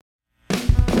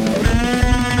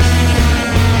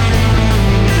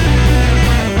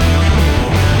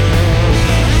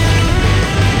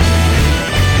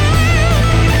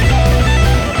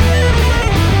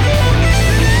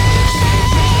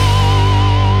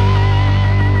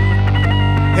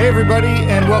everybody,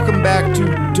 and welcome back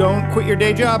to Don't Quit Your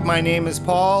Day Job. My name is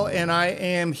Paul, and I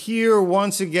am here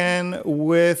once again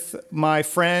with my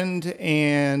friend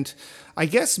and I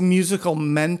guess musical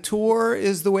mentor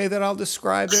is the way that I'll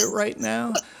describe it right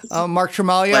now. Mark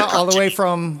Tremalia, all the way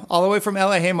from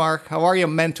LA. Hey, Mark, how are you,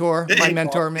 mentor? Hey, My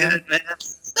mentor, Paul. man. Good, man.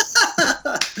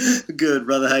 Good,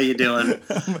 brother. How you doing?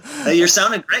 You're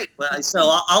sounding great. Well,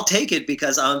 so I'll take it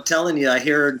because I'm telling you, I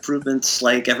hear improvements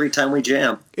like every time we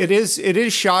jam. It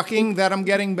is shocking that I'm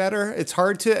getting better. It's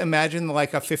hard to imagine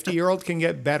like a 50-year-old can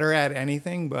get better at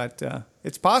anything, but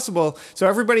it's possible. So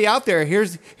everybody out there,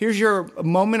 here's your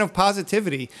moment of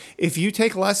positivity. If you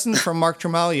take lessons from Mark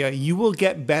Tremalia, you will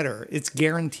get better. It's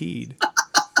guaranteed.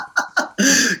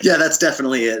 Yeah, that's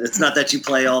definitely it. It's not that you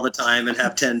play all the time and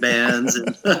have 10 bands.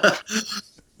 And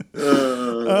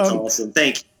that's awesome.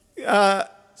 Thank you.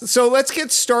 So let's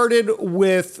get started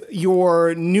with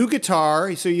your new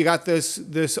guitar. So you got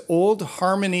this old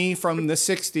Harmony from the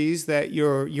 60s that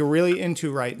you're really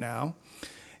into right now.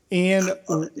 And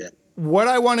what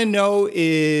I want to know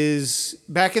is,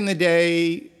 back in the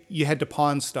day, you had to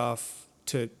pawn stuff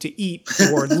to eat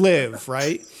or live,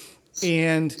 right?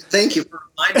 And thank you for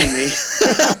reminding me.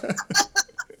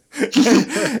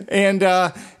 and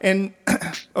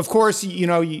of course, you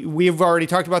know, we've already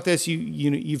talked about this.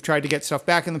 You've tried to get stuff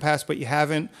back in the past, but you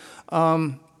haven't.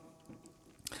 When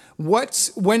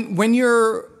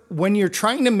you're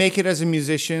trying to make it as a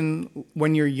musician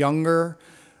when you're younger,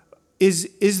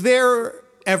 is there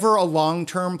ever a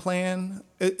long-term plan,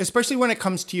 especially when it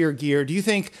comes to your gear? Do you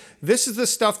think this is the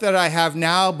stuff that I have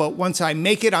now, but once I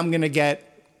make it, I'm going to get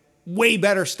way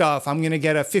better stuff? I'm going to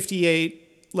get a 58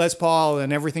 Les Paul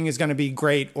and everything is going to be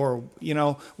great? Or, you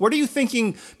know, what are you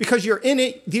thinking? Because you're in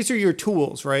it. These are your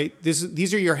tools, right?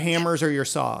 These are your hammers or your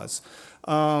saws.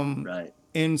 Right.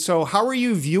 And so how are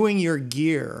you viewing your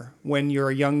gear when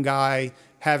you're a young guy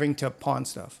having to pawn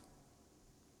stuff?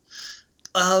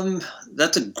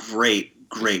 That's a great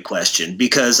question,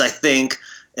 because I think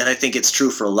it's true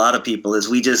for a lot of people, is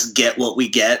we just get what we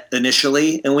get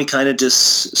initially and we kind of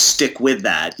just stick with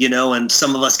that, you know, and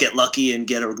some of us get lucky and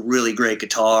get a really great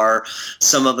guitar.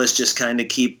 Some of us just kind of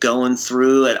keep going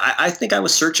through it. I think I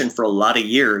was searching for a lot of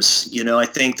years. You know, I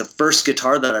think the first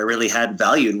guitar that I really had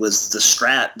valued was the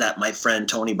Strat that my friend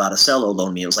Tony Botticello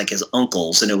loaned me. It was like his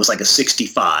uncle's, and it was like a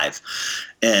 65.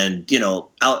 And, you know,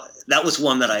 that was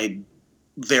one that I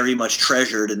very much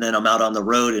treasured. And then I'm out on the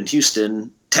road in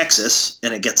Houston, Texas,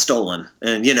 and it gets stolen.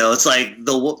 And, you know, it's like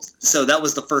so that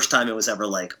was the first time it was ever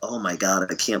like, oh my God,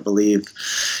 I can't believe,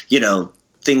 you know,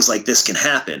 things like this can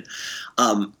happen.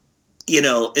 You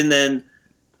know, and then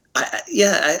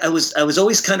I was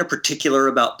always kind of particular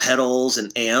about pedals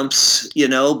and amps, you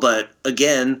know, but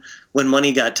again, when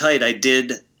money got tight, I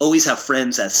did always have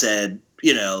friends that said,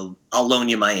 you know, I'll loan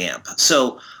you my amp.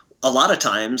 So a lot of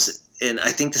times, and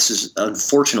I think this is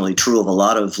unfortunately true of a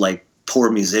lot of like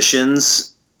poor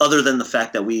musicians, other than the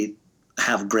fact that we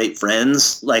have great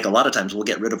friends, like a lot of times we'll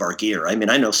get rid of our gear. I mean,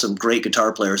 I know some great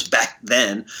guitar players back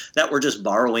then that were just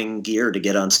borrowing gear to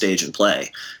get on stage and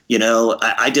play. You know,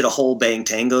 I did a whole Bang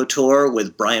Tango tour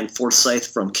with Brian Forsyth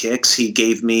from Kix. He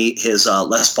gave me his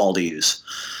Les Paul to use,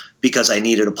 because I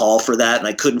needed a Paul for that, and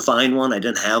I couldn't find one. I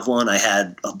didn't have one. I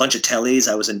had a bunch of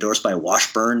Tellys. I was endorsed by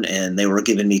Washburn, and they were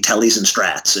giving me Tellys and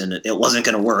Strats, and it wasn't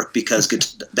going to work because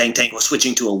Bang Tango was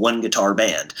switching to a one-guitar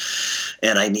band,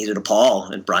 and I needed a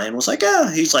Paul. And Brian was like,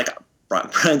 Brian's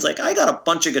like, I got a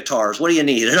bunch of guitars. What do you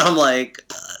need? And I'm like,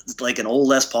 it's like an old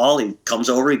Les Paul. He comes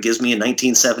over, he gives me a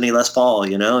 1970 Les Paul,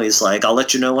 you know. He's like, I'll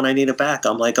let you know when I need it back.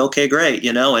 I'm like, okay, great,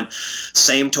 you know. And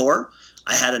same tour,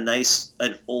 I had an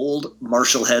old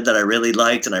Marshall head that I really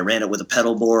liked, and I ran it with a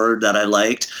pedal board that I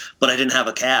liked, but I didn't have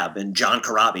a cab, and John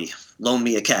Corabi loaned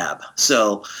me a cab.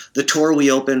 So the tour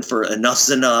we opened for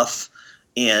Enough's Enough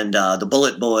and the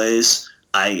Bullet Boys,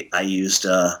 I used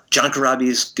John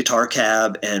Corabi's guitar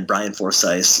cab and Brian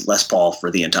Forsyth's Les Paul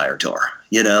for the entire tour,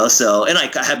 you know. So, and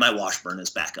I had my Washburn as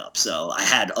backup, so I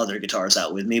had other guitars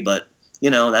out with me, but,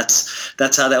 you know,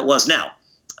 that's how that was. Now,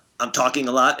 I'm talking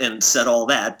a lot and said all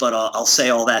that, but I'll say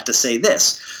all that to say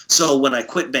this. So when I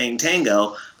quit Bang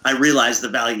Tango, I realized the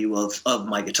value of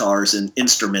my guitars and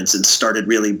instruments and started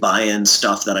really buying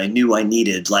stuff that I knew I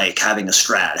needed, like having a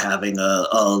Strat, having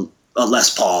a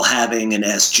Les Paul, having an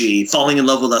SG, falling in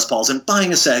love with Les Pauls and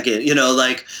buying a second, you know,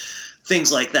 like things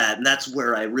like that. And that's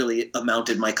where I really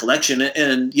amounted my collection.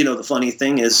 And, you know, the funny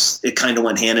thing is it kind of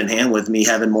went hand in hand with me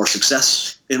having more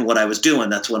success in what I was doing.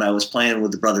 That's when I was playing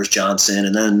with the Brothers Johnson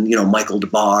and then, you know, Michael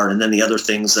DeBar and then the other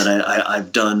things that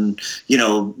I've done, you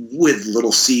know, with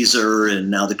Little Caesar and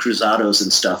now the Cruzados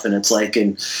and stuff. And it's like,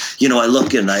 and, you know, I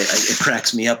look and it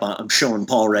cracks me up. I'm showing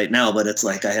Paul right now, but it's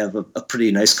like I have a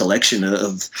pretty nice collection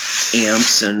of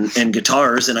amps and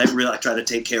guitars, and I try to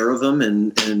take care of them,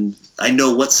 and I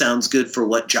know what sounds good for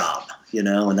what job, you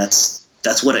know, and that's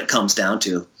what it comes down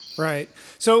to. Right.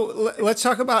 So let's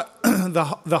talk about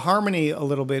the harmony a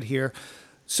little bit here.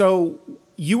 So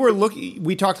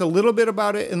we talked a little bit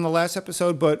about it in the last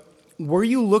episode, but were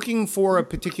you looking for a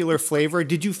particular flavor?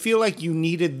 Did you feel like you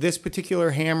needed this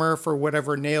particular hammer for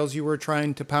whatever nails you were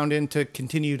trying to pound in, to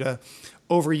continue to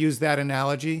overuse that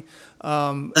analogy?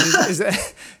 Is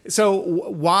that, so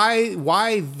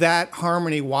why that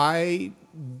harmony? What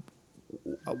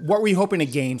were you hoping to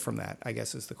gain from that, I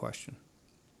guess is the question.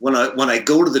 When I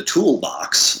go to the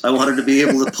toolbox, I wanted to be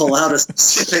able to pull out a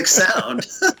specific sound.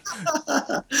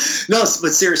 No,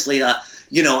 but seriously,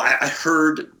 you know, I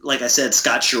heard, like I said,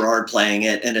 Scott Sherrard playing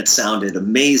it, and it sounded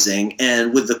amazing.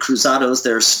 And with the Cruzados,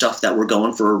 there's stuff that we're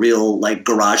going for a real, like,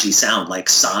 garagey sound, like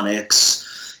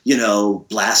Sonics, you know,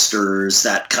 blasters,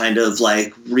 that kind of,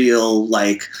 like, real,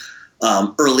 like,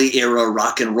 early era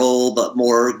rock and roll, but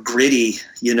more gritty,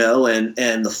 you know, and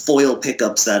the foil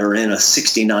pickups that are in a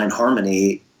 69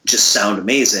 Harmony just sound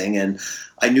amazing. And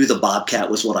I knew the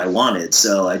Bobcat was what I wanted.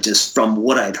 So I just, from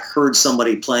what I'd heard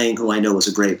somebody playing who I know was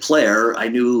a great player, I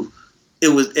knew it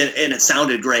was, and it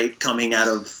sounded great coming out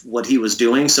of what he was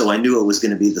doing. So I knew it was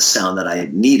going to be the sound that I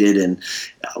needed. And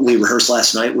we rehearsed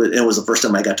last night. It was the first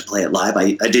time I got to play it live.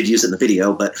 I did use it in the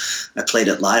video, but I played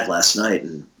it live last night,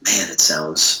 and man, it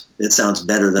sounds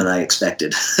better than I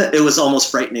expected. It was almost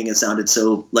frightening. It sounded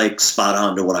so, like, spot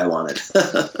on to what I wanted.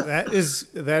 That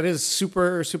is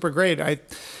super, super great. I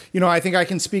think I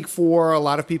can speak for a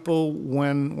lot of people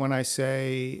when I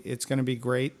say it's going to be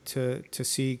great to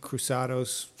see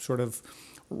Cruzados sort of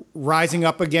rising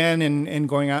up again and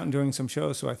going out and doing some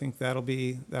shows. So I think that'll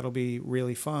be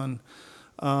really fun.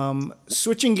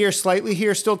 Switching gears slightly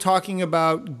here, still talking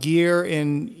about gear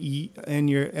in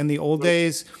the old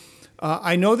days.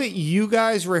 I know that you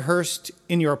guys rehearsed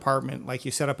in your apartment, like you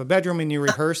set up a bedroom and you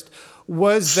rehearsed.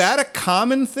 Was that a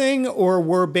common thing, or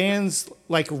were bands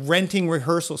like renting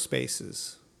rehearsal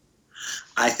spaces?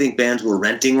 I think bands were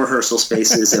renting rehearsal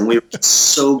spaces, and we were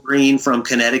so green from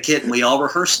Connecticut, and we all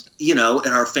rehearsed, you know,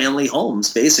 in our family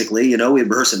homes, basically. You know, we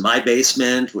rehearsed in my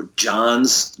basement, with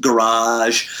John's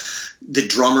garage, the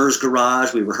drummer's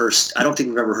garage. We rehearsed. I don't think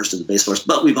we've ever rehearsed at the bass force,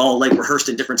 but we've all, like, rehearsed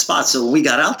in different spots. So when we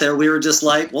got out there, we were just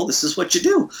like, well, this is what you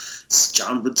do.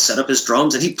 John would set up his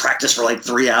drums, and he practiced for like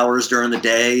 3 hours during the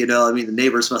day. You know, I mean, the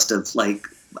neighbors must have, like,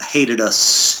 hated us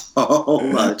so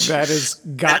much. That has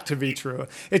got to be true.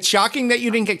 It's shocking that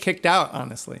you didn't get kicked out,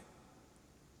 honestly.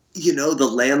 You know, the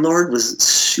landlord was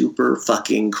super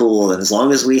fucking cool. And as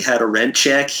long as we had a rent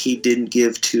check, he didn't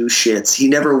give two shits. He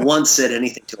never once said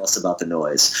anything to us about the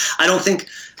noise. I don't think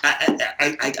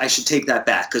I should take that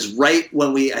back, because right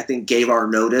when we, I think, gave our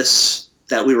notice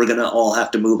that we were going to all have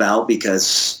to move out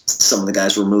because some of the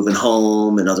guys were moving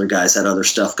home and other guys had other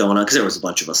stuff going on, because there was a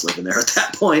bunch of us living there at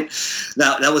that point.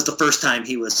 That was the first time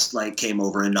he was like, came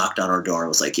over and knocked on our door. I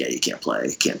was like, yeah, you can't play.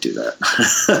 You can't do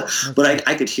that. But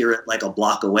I could hear it like a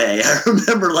block away. I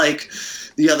remember, like,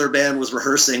 the other band was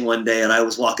rehearsing one day, and I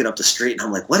was walking up the street, and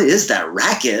I'm like, what is that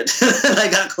racket? And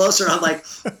I got closer, and I'm like,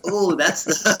 oh,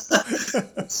 that's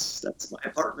my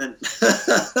apartment.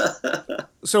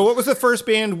 So what was the first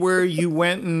band where you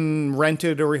went and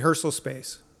rented a rehearsal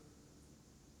space?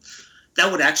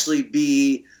 That would actually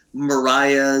be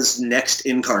Mariah's next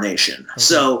incarnation. Okay.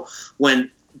 So when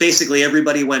basically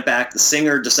everybody went back, the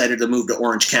singer decided to move to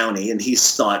Orange County, and he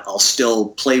thought, I'll still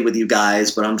play with you guys,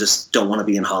 but I'm just don't want to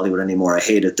be in Hollywood anymore. I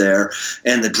hate it there.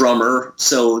 And the drummer,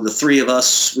 so the three of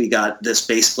us, we got this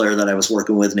bass player that I was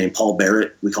working with named Paul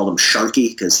Barrett. We called him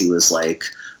Sharky because he was like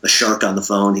a shark on the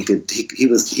phone. He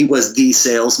was the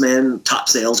salesman, top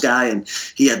sales guy, and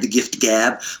he had the gift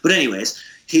gab. But anyways,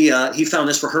 he found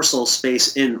this rehearsal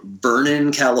space in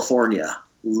Vernon, California.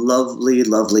 Lovely,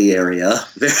 lovely area.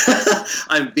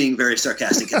 I'm being very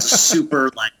sarcastic. It's a super,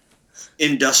 like,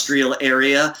 industrial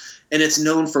area, and it's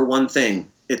known for one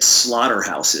thing. It's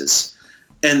slaughterhouses.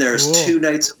 And there's Cool. 2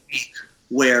 nights a week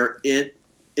where it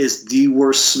is the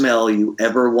worst smell you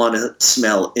ever want to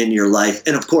smell in your life.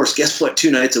 And of course, guess what?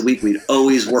 2 nights a week we'd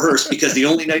always rehearse, because the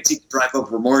only nights you could drive up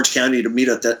from Orange County to meet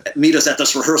us at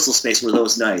this rehearsal space were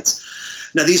those nights.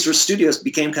 Now, these were studios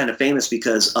became kind of famous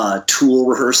because Tool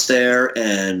rehearsed there,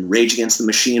 and Rage Against the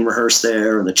Machine rehearsed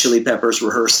there, and the Chili Peppers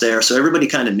rehearsed there. So everybody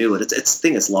kind of knew it. I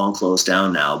think it's long closed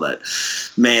down now, but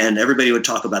man, everybody would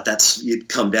talk about that. You'd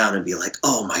come down and be like,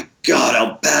 "Oh my God,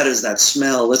 how bad is that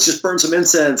smell? Let's just burn some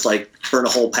incense, like burn a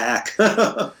whole pack."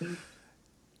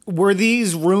 Were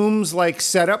these rooms like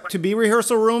set up to be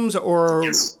rehearsal rooms, or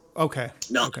Yes. Okay?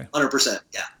 No, Okay. 100%.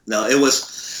 Yeah, no, it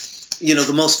was.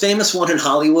 The most famous one in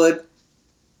Hollywood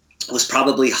was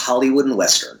probably Hollywood and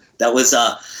Western. That was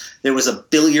there was a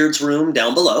billiards room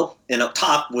down below, and up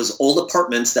top was old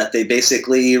apartments that they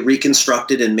basically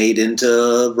reconstructed and made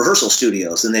into rehearsal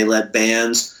studios, and they let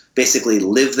bands basically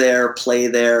live there, play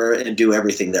there, and do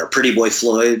everything there. Pretty Boy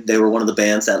Floyd, they were one of the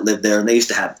bands that lived there, and they used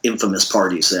to have infamous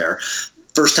parties there.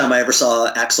 First time I ever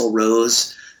saw Axl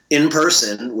Rose in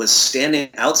person was standing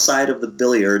outside of the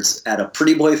billiards at a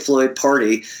Pretty Boy Floyd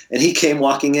party, and he came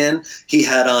walking in. He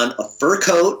had on a fur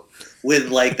coat with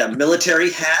like the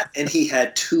military hat, and he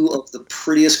had two of the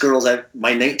prettiest girls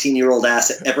my 19-year-old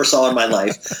ass ever saw in my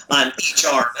life on each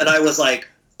arm. And I was like,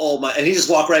 oh my, and he just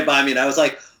walked right by me, and I was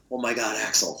like, oh my God,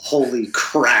 Axl, holy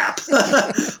crap.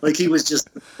 Like he was just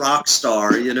a rock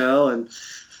star, and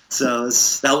so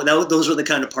those were the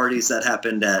kind of parties that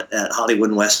happened at Hollywood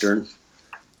and Western.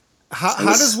 How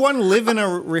does one live in a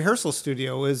rehearsal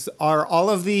studio? Are all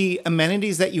of the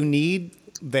amenities that you need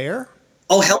there?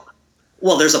 Oh, hell.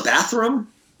 Well, there's a bathroom,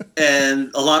 and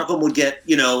a lot of them would get,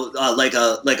 like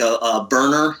a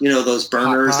burner, those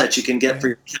burners that you can get for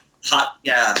your hot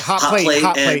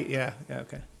plate. Yeah,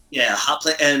 okay. Yeah, hot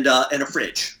plate and a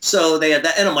fridge. So they had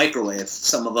that, and a microwave.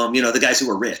 Some of them, the guys who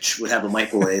were rich would have a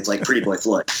microwave, like Pretty Boy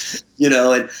Floyd.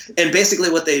 And basically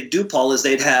what they'd do, Paul, is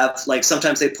they'd have, like,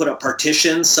 sometimes they put up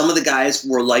partitions. Some of the guys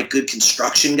were like good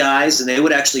construction guys, and they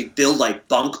would actually build like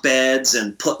bunk beds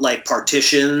and put like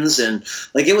partitions, and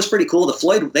like it was pretty cool. The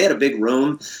Floyd, they had a big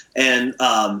room, and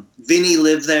Vinny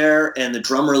lived there, and the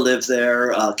drummer lived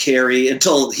there, Carrie,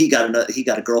 until he got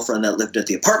a girlfriend that lived at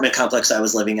the apartment complex I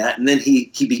was living at, and then he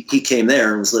came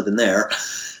there and was living there,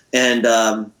 and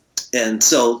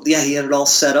so yeah, he had it all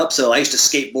set up. So I used to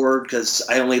skateboard because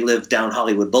I only lived down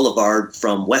Hollywood Boulevard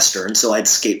from Western, so I'd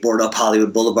skateboard up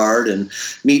Hollywood Boulevard and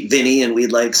meet Vinny, and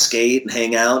we'd like skate and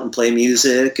hang out and play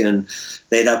music, and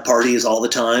they'd have parties all the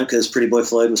time because Pretty Boy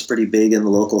Floyd was pretty big in the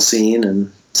local scene,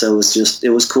 and so it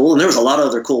was cool. And there was a lot of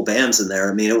other cool bands in there.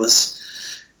 I mean, it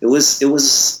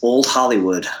was old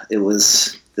Hollywood. It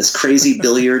was this crazy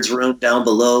billiards room down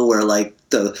below where like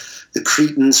the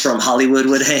cretins from Hollywood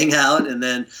would hang out, and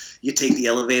then you take the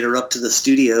elevator up to the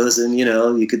studios, and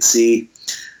you could see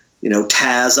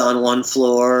Taz on one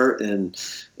floor and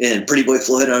Pretty Boy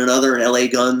Floyd on another, and LA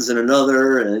Guns in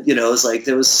another, and it was like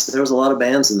there was a lot of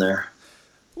bands in there.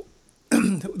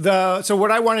 So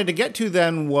what I wanted to get to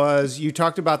then was you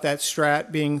talked about that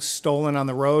Strat being stolen on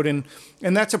the road, and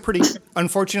that's a pretty,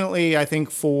 unfortunately, I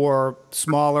think for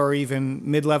smaller, even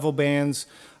mid-level bands,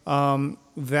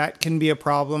 that can be a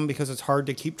problem because it's hard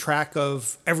to keep track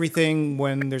of everything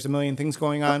when there's a million things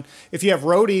going on. If you have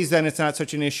roadies, then it's not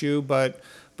such an issue, but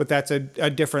that's a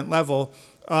different level.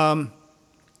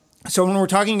 So when we're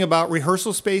talking about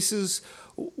rehearsal spaces,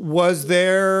 was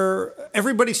there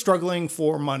everybody struggling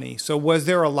for money? So was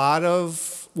there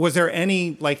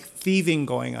any like thieving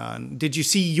going on? Did you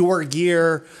see your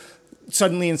gear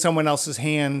suddenly in someone else's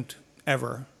hand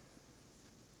ever?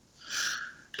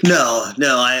 No,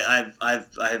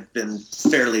 I've been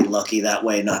fairly lucky that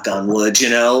way, knock on wood,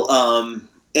 And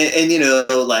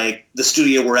like the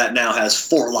studio we're at now has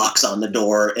 4 locks on the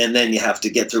door, and then you have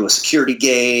to get through a security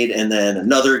gate, and then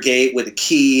another gate with a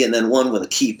key, and then one with a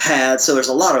keypad. So there's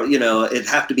a lot of, it'd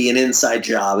have to be an inside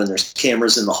job, and there's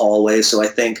cameras in the hallway. So I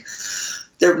think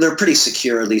they're pretty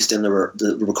secure, at least in the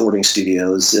recording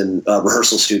studios and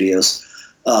rehearsal studios.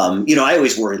 I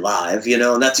always worry live,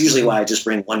 and that's usually why I just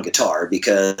bring one guitar,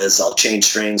 because I'll change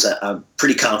strings. I'm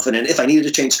pretty confident. If I needed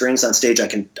to change strings on stage, I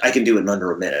can do it in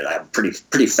under a minute. I'm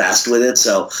pretty fast with it.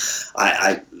 So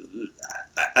I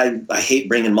hate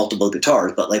bringing multiple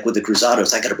guitars, but like with the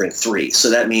Cruzados, I got to bring 3. So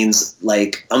that means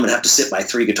like I'm gonna have to sit by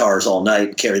 3 guitars all night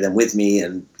and carry them with me,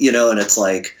 and and it's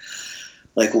like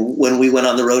when we went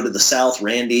on the road to the South,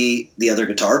 Randy, the other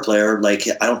guitar player, like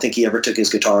I don't think he ever took his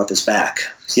guitar off his back.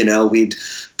 We'd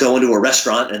go into a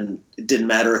restaurant, and it didn't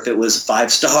matter if it was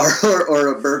 5-star or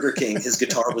a Burger King. His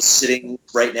guitar was sitting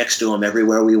right next to him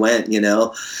everywhere we went.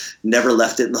 Never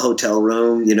left it in the hotel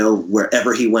room.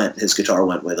 Wherever he went, his guitar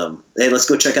went with him. Hey, let's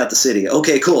go check out the city.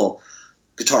 Okay, cool.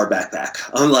 Guitar backpack.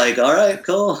 I'm like, all right,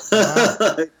 cool.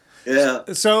 Wow. Yeah.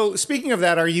 So speaking of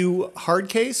that, are you hard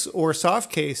case or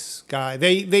soft case guy?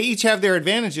 They each have their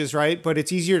advantages, right? But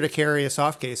it's easier to carry a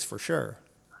soft case for sure.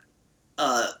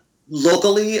 Uh,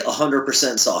 Locally,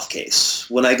 100% soft case.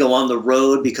 When I go on the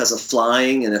road because of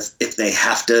flying, and if they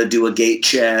have to do a gate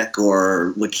check,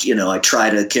 or which, I try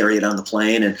to carry it on the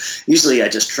plane, and usually I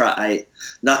just try. I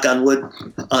knock on wood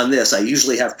on this. I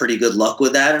usually have pretty good luck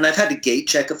with that, and I've had to gate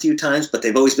check a few times, but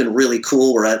they've always been really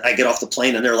cool. Where I get off the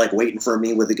plane and they're like waiting for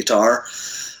me with the guitar.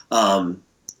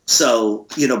 So,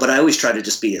 but I always try to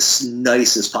just be as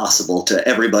nice as possible to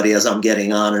everybody as I'm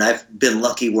getting on. And I've been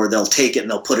lucky where they'll take it and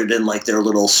they'll put it in like their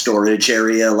little storage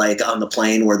area, like on the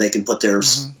plane where they can put their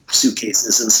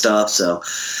suitcases and stuff. So,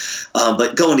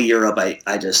 but going to Europe,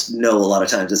 I just know a lot of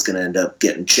times it's going to end up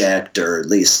getting checked, or at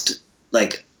least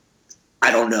like,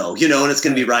 I don't know, and it's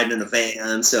going to be riding in a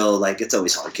van. So like, it's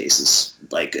always hard cases,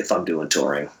 like if I'm doing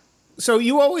touring. So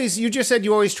you just said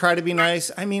you always try to be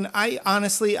nice. I mean, I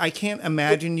honestly, I can't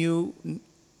imagine you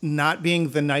not being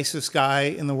the nicest guy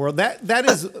in the world. That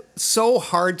is so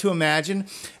hard to imagine.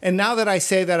 And now that I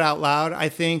say that out loud, I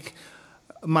think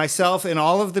myself and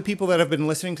all of the people that have been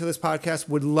listening to this podcast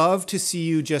would love to see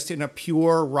you just in a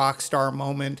pure rock star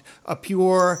moment, a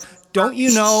pure, don't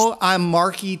you know I'm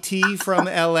Marky T from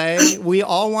LA? We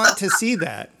all want to see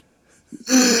that.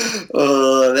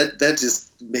 That just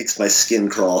makes my skin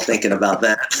crawl thinking about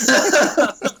that.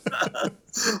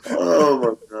 Oh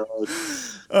my god!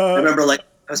 I remember, like,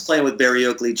 I was playing with Barry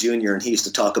Oakley Jr. and he used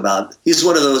to talk about, he's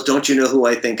one of those "don't you know who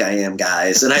I think I am"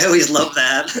 guys, and I always loved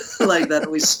that. Like, that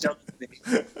always stuck with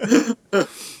me.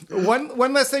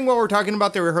 One last thing while we're talking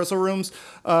about the rehearsal rooms.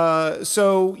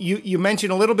 So you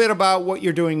mentioned a little bit about what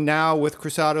you're doing now with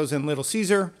Cruzados and Little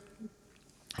Caesar.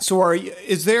 So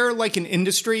is there like an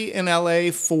industry in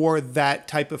LA for that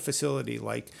type of facility?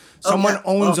 Like someone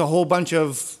owns a whole bunch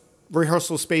of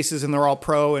rehearsal spaces and they're all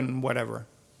pro and whatever?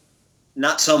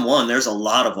 Not someone, there's a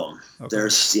lot of them. Okay.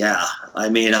 I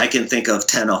mean, I can think of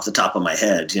 10 off the top of my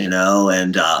head, and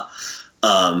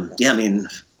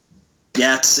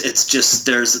it's just,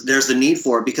 there's the need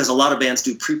for it because a lot of bands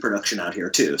do pre-production out here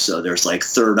too. So there's like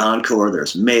Third Encore,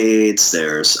 there's Mates,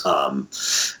 there's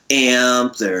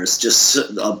Amp, there's just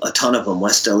a ton of them,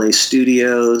 West LA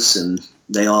Studios, and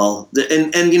they all,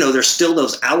 and there's still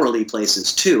those hourly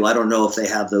places too. I don't know if they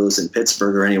have those in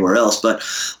Pittsburgh or anywhere else, but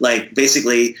like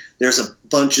basically there's a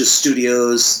bunch of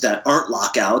studios that aren't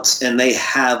lockouts and they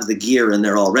have the gear in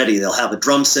there already. They'll have a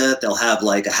drum set, they'll have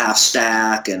like a half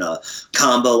stack and a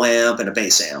combo amp and a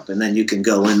bass amp. And then you can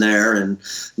go in there and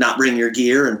not bring your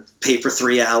gear and pay for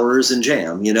 3 hours and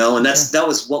jam, and that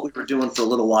was what we were doing for a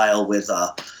little while with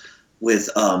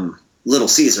Little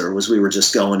Caesar. Was we were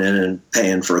just going in and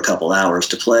paying for a couple hours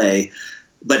to play,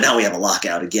 but now we have a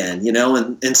lockout again,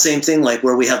 and same thing, like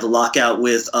where we have the lockout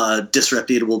with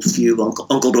Disreputable Few,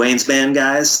 Uncle Dwayne's band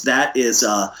guys. That is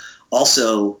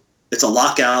also, it's a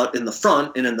lockout in the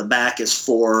front, and in the back is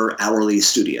 4 hourly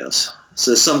studios.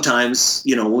 So sometimes,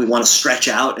 when we want to stretch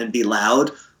out and be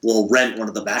loud, we'll rent one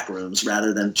of the back rooms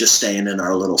rather than just staying in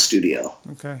our little studio.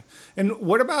 Okay. And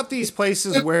what about these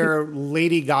places where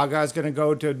Lady Gaga is going to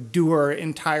go to do her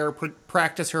entire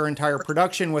practice her entire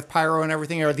production with pyro and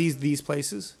everything? Are these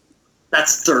places?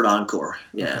 That's Third Encore.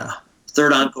 Yeah. Okay.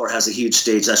 Third Encore has a huge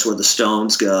stage. That's where the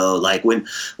Stones go. Like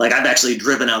I've actually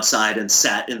driven outside and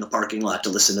sat in the parking lot to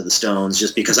listen to the Stones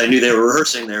just because I knew they were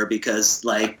rehearsing there, because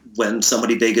like when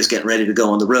somebody big is getting ready to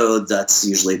go on the road, that's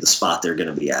usually the spot they're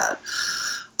going to be at.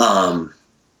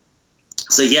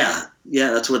 So yeah,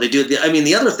 that's where they do it. I mean,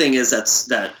 the other thing is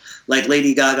that like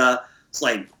Lady Gaga, it's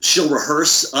like she'll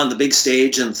rehearse on the big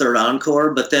stage in Third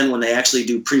Encore, but then when they actually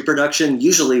do pre-production,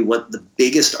 usually what the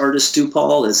biggest artists do,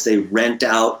 Paul, is they rent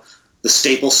out the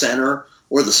Staples Center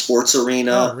or the Sports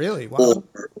Arena. Oh, really? Wow.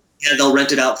 They'll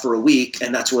rent it out for a week,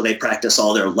 and that's where they practice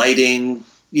all their lighting.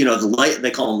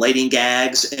 They call them lighting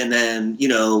gags, and then,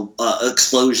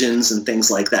 explosions and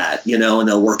things like that, and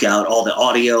they'll work out all the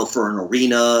audio for an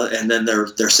arena, and then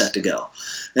they're set to go.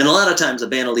 And a lot of times a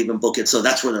band will even book it so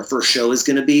that's where their first show is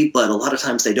going to be, but a lot of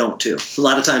times they don't too. A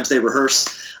lot of times they rehearse.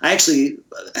 I actually,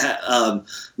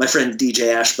 my friend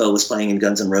DJ Ashbo was playing in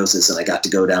Guns N' Roses, and I got to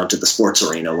go down to the Sports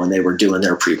Arena when they were doing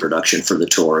their pre-production for the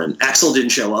tour, and Axl didn't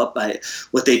show up.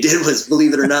 What they did was,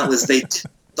 believe it or not, was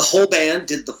the whole band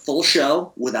did the full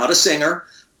show without a singer,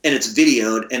 and it's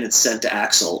videoed and it's sent to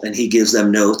Axl, and he gives them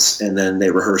notes, and then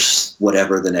they rehearse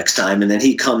whatever the next time, and then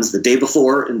he comes the day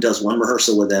before and does one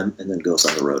rehearsal with them and then goes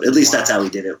on the road. At least That's how he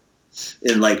did it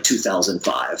in like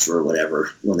 2005 or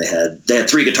whatever, when they had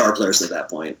 3 guitar players at that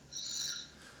point.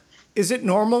 Is it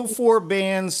normal for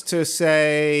bands to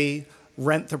say,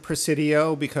 rent the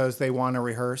Presidio because they want to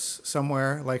rehearse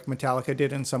somewhere, like Metallica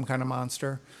did in Some Kind of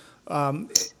Monster.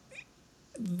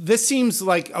 This seems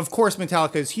like, of course,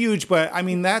 Metallica is huge, but I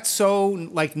mean, that's so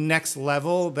like next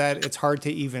level that it's hard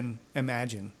to even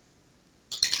imagine.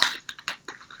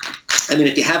 I mean,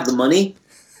 if you have the money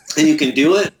and you can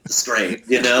do it, it's great,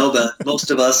 you know, but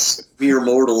most of us mere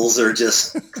mortals are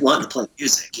just wanting to play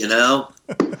music, you know,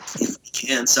 if we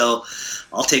can. So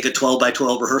I'll take a 12 by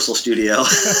 12 rehearsal studio.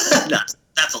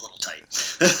 That's a little tight.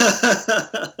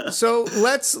 So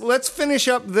let's finish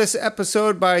up this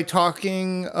episode by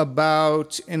talking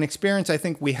about an experience I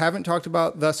think we haven't talked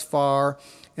about thus far,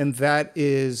 and that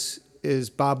is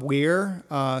Bob Weir.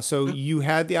 So you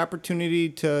had the opportunity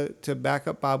to back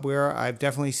up Bob Weir. I've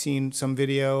definitely seen some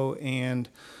video and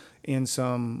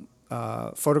some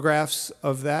photographs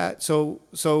of that. So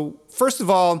first of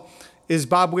all, is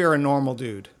Bob Weir a normal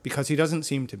dude? Because he doesn't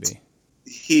seem to be.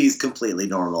 He's completely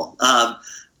normal,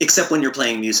 except when you're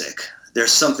playing music.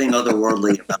 There's something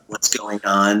otherworldly about what's going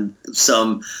on,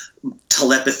 some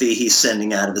telepathy he's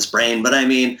sending out of his brain. But I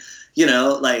mean, you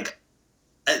know, like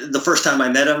the first time I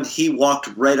met him, he walked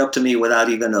right up to me without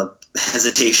even a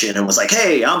hesitation and was like,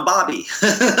 "Hey, I'm Bobby."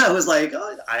 I was like,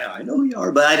 "Oh, I know who you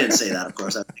are," but I didn't say that, of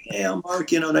course. I was like, "Hey, I'm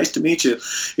Mark, you know, nice to meet you."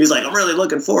 He's like, "I'm really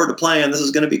looking forward to playing. This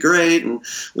is going to be great." And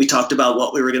we talked about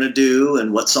what we were going to do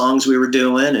and what songs we were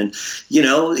doing. And, you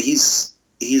know, he's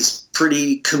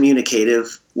pretty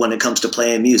communicative when it comes to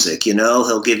playing music. You know,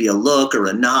 he'll give you a look or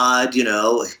a nod, you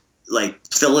know, like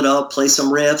fill it up, play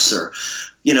some riffs, or,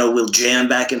 you know, we'll jam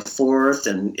back and forth.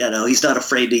 And, you know, he's not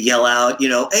afraid to yell out, you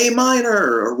know, A minor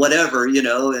or whatever, you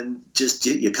know, and just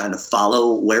you kind of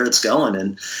follow where it's going.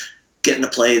 And getting to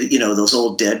play, you know, those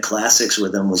old Dead classics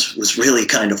with him was really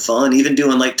kind of fun. Even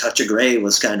doing like Touch of Grey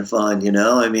was kind of fun, you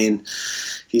know. I mean,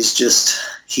 he's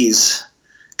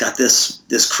got this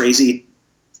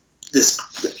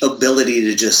ability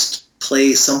to just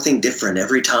play something different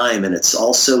every time, and it's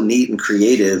all so neat and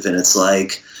creative, and it's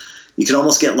like you can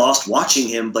almost get lost watching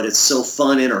him, but it's so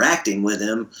fun interacting with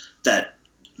him that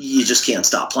you just can't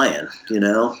stop playing, you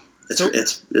know.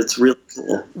 It's really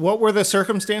cool. What were the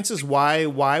circumstances? Why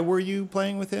were you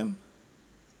playing with him?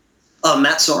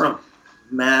 Matt Sorum.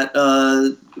 Matt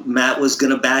was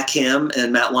going to back him,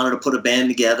 and Matt wanted to put a band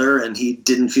together, and he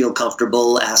didn't feel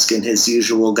comfortable asking his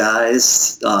usual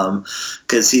guys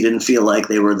because he didn't feel like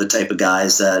they were the type of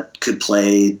guys that could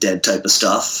play Dead type of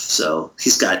stuff. So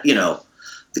he's got, you know,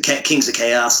 the Kings of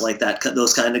Chaos, like that,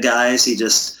 those kind of guys.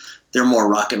 They're more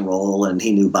rock and roll, and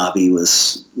he knew Bobby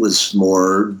was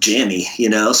more jammy, you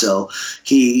know. So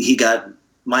he got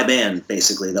my band,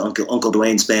 basically, the Uncle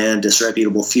Dwayne's band,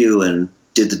 Disreputable Few, and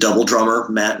did the double drummer.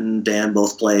 Matt and Dan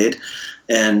both played,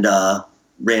 and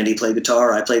Randy played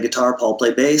guitar, I played guitar, Paul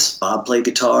played bass, Bob played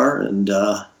guitar, and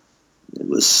it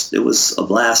was a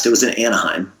blast. It was in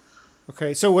Anaheim.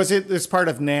 Okay, so was it this part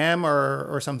of NAMM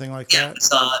or something like that?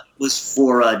 Yeah, it was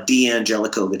for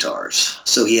D'Angelico Guitars.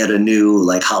 So he had a new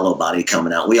like hollow body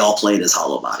coming out. We all played as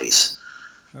hollow bodies.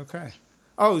 Okay.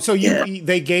 Oh, so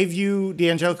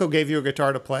D'Angelico gave you a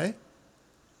guitar to play?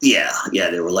 Yeah,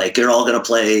 they were like, you're all going to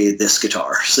play this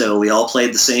guitar. So we all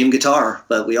played the same guitar,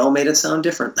 but we all made it sound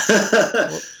different.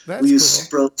 Well, we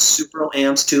used Super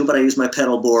amps too, but I use my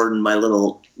pedal board, and my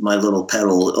little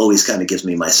pedal always kind of gives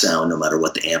me my sound no matter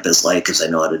what the amp is like, because I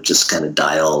know how to just kind of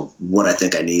dial what I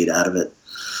think I need out of it.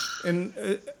 And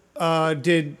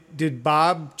did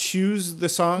Bob choose the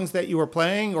songs that you were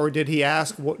playing, or did he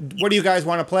ask, what do you guys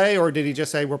want to play, or did he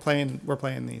just say, we're playing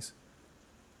these?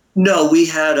 No, we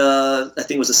had I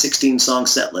think it was a 16-song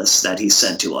set list that he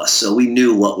sent to us. So we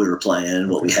knew what we were playing,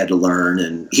 what we had to learn.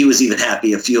 And he was even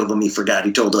happy. A few of them he forgot.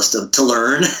 He told us to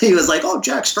learn. He was like, "Oh,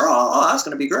 Jack Straw. Oh, that's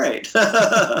going to be great."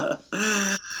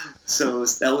 So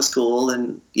that was cool.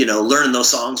 And, you know, learning those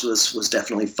songs was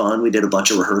definitely fun. We did a bunch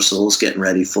of rehearsals getting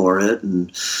ready for it.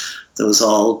 And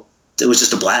it was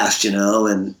just a blast, you know,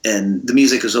 and the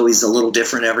music is always a little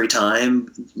different every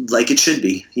time, like it should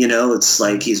be, you know. It's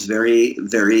like he's very,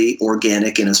 very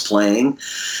organic in his playing,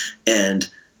 and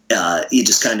you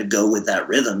just kind of go with that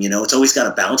rhythm, you know. It's always got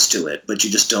a bounce to it, but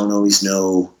you just don't always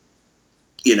know,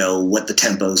 you know, what the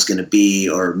tempo is going to be,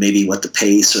 or maybe what the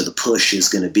pace or the push is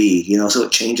going to be, you know. So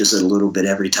it changes it a little bit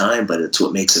every time, but it's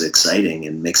what makes it exciting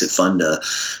and makes it fun to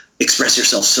express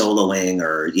yourself soloing,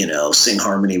 or, you know, sing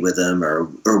harmony with them, or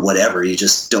whatever. You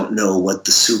just don't know what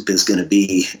the soup is going to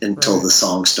be until the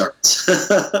song starts.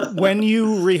 When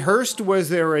you rehearsed, was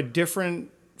there a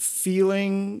different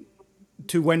feeling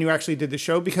to when you actually did the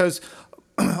show? Because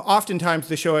oftentimes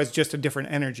the show has just a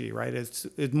different energy, right? It's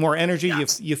more energy.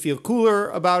 Yes. You feel cooler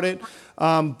about it.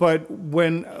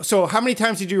 So how many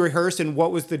times did you rehearse, and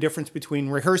what was the difference between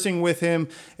rehearsing with him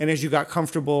and as you got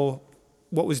comfortable,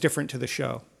 what was different to the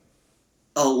show?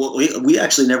 Oh, well, we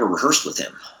actually never rehearsed with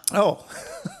him. Oh,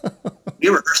 We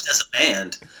rehearsed as a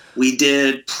band. We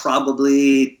did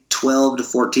probably 12 to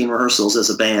 14 rehearsals as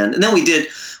a band. And then we did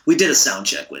a sound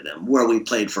check with him where we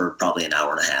played for probably an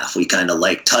hour and a half. We kind of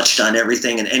like touched on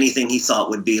everything, and anything he thought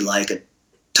would be like a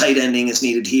tight ending is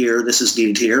needed here, this is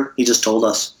needed here. He just told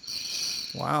us.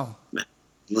 wow.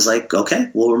 He was like,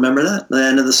 okay, we'll remember that. The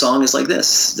end of the song is like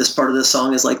this. This part of the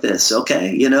song is like this.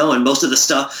 Okay. And most of the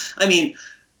stuff, I mean,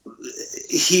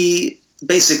 he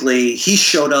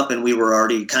showed up and we were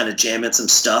already kind of jamming some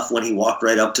stuff when he walked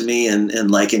right up to me and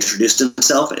like introduced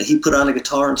himself. And he put on a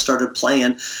guitar and started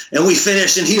playing, and we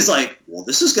finished, and he's like, well,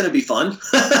 this is going to be fun.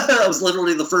 That was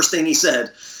literally the first thing he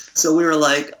said. So we were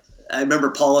like, I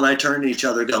remember Paul and I turned to each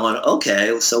other going,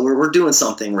 okay, so we're doing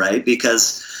something right,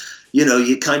 because,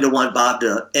 you kind of want Bob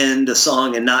to end a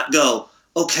song and not go,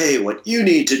 okay, what you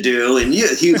need to do. And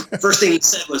he first thing he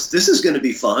said was, this is going to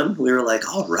be fun. We were like,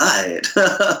 all right.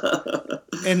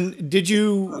 And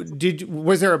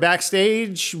was there a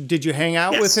backstage? Did you hang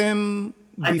out with him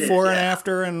before and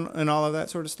after and all of that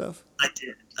sort of stuff?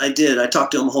 I did. I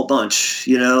talked to him a whole bunch.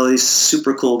 He's a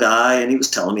super cool guy, and he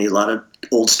was telling me a lot of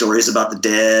old stories about the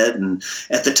Dead. And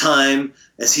at the time,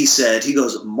 as he said, he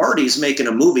goes, Marty's making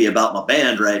a movie about my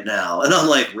band right now. And I'm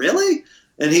like, really?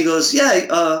 And he goes,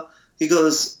 yeah, he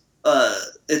goes,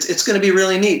 it's going to be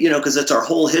really neat, because it's our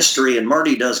whole history, and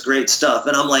Marty does great stuff.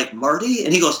 And I'm like, Marty?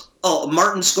 And he goes, oh,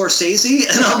 Martin Scorsese?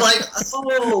 And I'm like,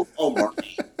 oh,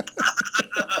 Marty.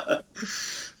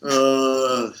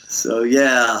 So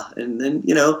yeah. And then,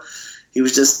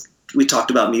 we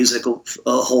talked about music a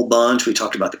whole bunch. We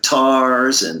talked about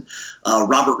guitars, and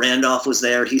Robert Randolph was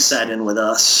there. He sat in with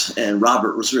us, and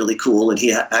Robert was really cool. And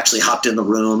he actually hopped in the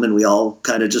room, and we all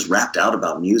kind of just rapped out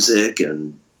about music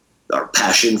and our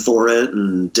passion for it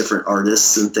and different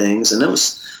artists and things. And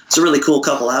it's a really cool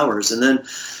couple hours. And then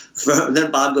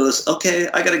Bob goes, okay,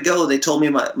 I got to go. They told me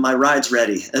my ride's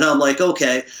ready. And I'm like,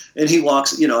 okay. And he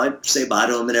walks, I say bye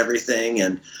to him and everything.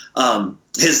 And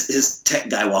his tech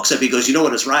guy walks up. He goes, you know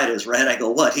what his ride is, right? I go,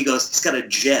 what? He goes, he's got a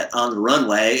jet on the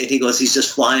runway. And he goes, he's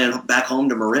just flying back home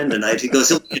to Marin tonight. He goes,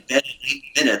 he'll be in bed in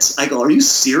 8 minutes. I go, are you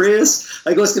serious?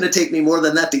 I go, it's going to take me more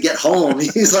than that to get home.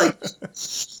 He's like,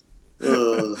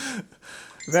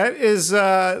 That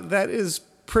is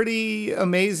pretty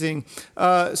amazing.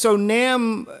 So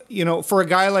NAMM, for a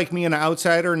guy like me, an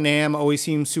outsider, NAMM always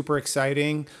seems super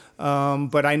exciting.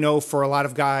 But I know for a lot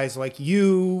of guys like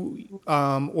you,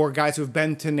 or guys who have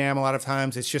been to NAMM a lot of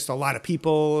times, it's just a lot of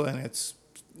people and it's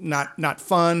not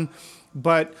fun.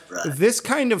 But this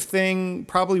kind of thing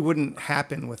probably wouldn't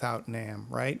happen without NAMM,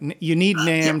 right? You need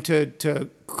NAMM to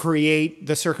create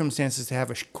the circumstances to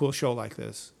have a cool show like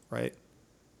this, right?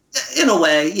 In a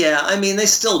way, yeah. I mean, they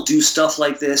still do stuff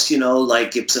like this,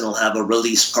 like Gibson will have a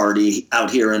release party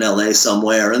out here in LA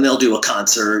somewhere, and they'll do a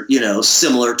concert,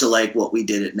 similar to like what we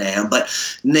did at NAMM. But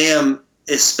NAMM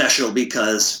is special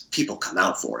because people come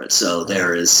out for it. So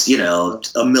there is,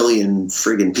 a million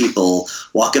friggin' people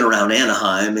walking around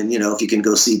Anaheim. And, if you can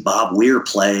go see Bob Weir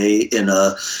play in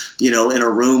a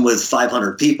room with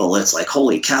 500 people, it's like,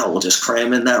 holy cow, we'll just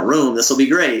cram in that room. This will be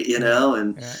great,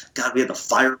 and God, we had the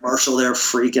fire marshal there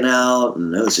freaking out.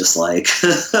 And it was just like,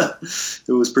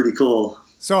 it was pretty cool.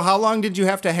 So how long did you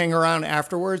have to hang around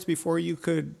afterwards before you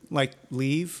could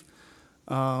leave?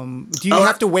 Do you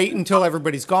have to wait until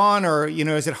everybody's gone, or,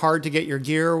 is it hard to get your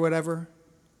gear or whatever?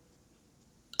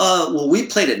 Well, we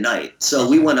played at night. So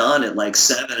we went on at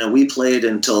 7, and we played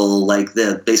until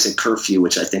the basic curfew,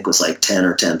 which I think was 10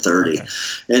 or 10:30. Okay.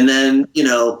 And then,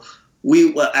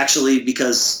 we actually,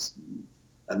 because,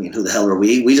 who the hell are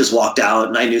we? We just walked out,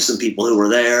 and I knew some people who were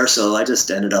there. So I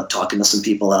just ended up talking to some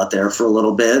people out there for a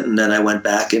little bit. And then I went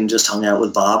back and just hung out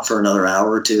with Bob for another hour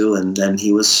or two. And then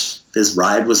his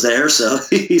ride was there. So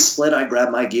he split. I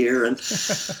grabbed my gear and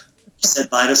said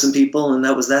bye to some people. And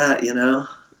that was that,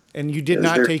 And you did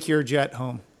not take your jet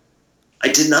home? I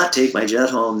did not take my jet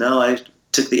home. No, I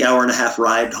took the hour and a half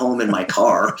ride home in my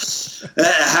car.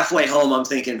 Halfway home, I'm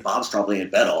thinking Bob's probably in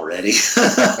bed already.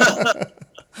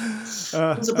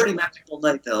 It was a pretty magical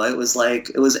night, though. It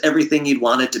was everything you'd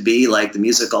want it to be. The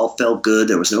music all felt good.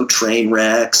 There was no train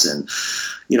wrecks, and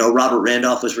Robert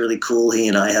Randolph was really cool. He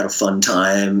and I had a fun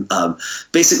time.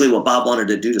 Basically, what Bob wanted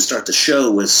to do to start the show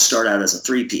was start out as a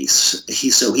 3-piece.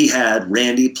 He had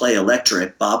Randy play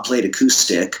electric, Bob played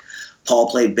acoustic, Paul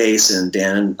played bass, and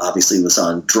Dan obviously was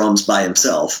on drums by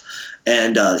himself.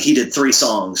 And he did 3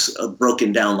 songs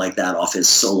broken down like that off his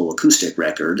solo acoustic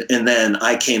record. And then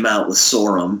I came out with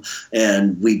Sorum,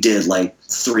 and we did like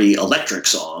 3 electric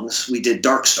songs. We did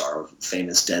Dark Star,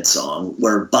 famous Dead song,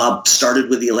 where Bob started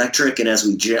with the electric, and as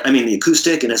we the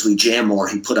acoustic, and as we jam more,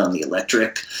 he put on the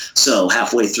electric. So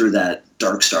halfway through that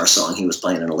Dark Star song, he was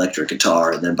playing an electric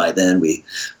guitar, and then by then we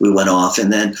went off.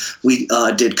 And then we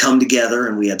did Come Together,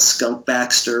 and we had Skunk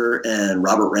Baxter and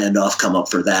Robert Randolph come up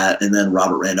for that, and then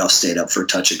Robert Randolph stayed up for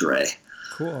Touch of Grey.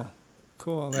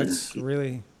 Cool. That's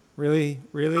really, really,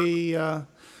 really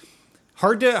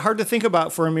hard to think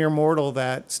about for a mere mortal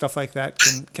that stuff like that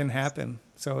can happen.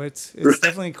 So it's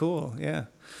definitely cool. Yeah.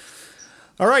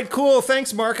 All right, cool.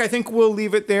 Thanks, Mark. I think we'll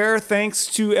leave it there. Thanks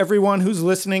to everyone who's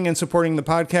listening and supporting the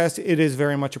podcast. It is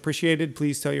very much appreciated.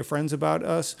 Please tell your friends about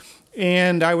us.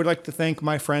 And I would like to thank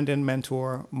my friend and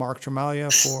mentor, Mark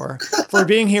Tremalia, for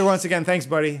being here once again. Thanks,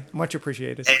 buddy. Much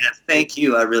appreciated. Hey, thank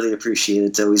you. I really appreciate it.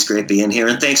 It's always great being here.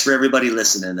 And thanks for everybody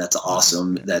listening. That's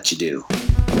awesome that you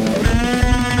do.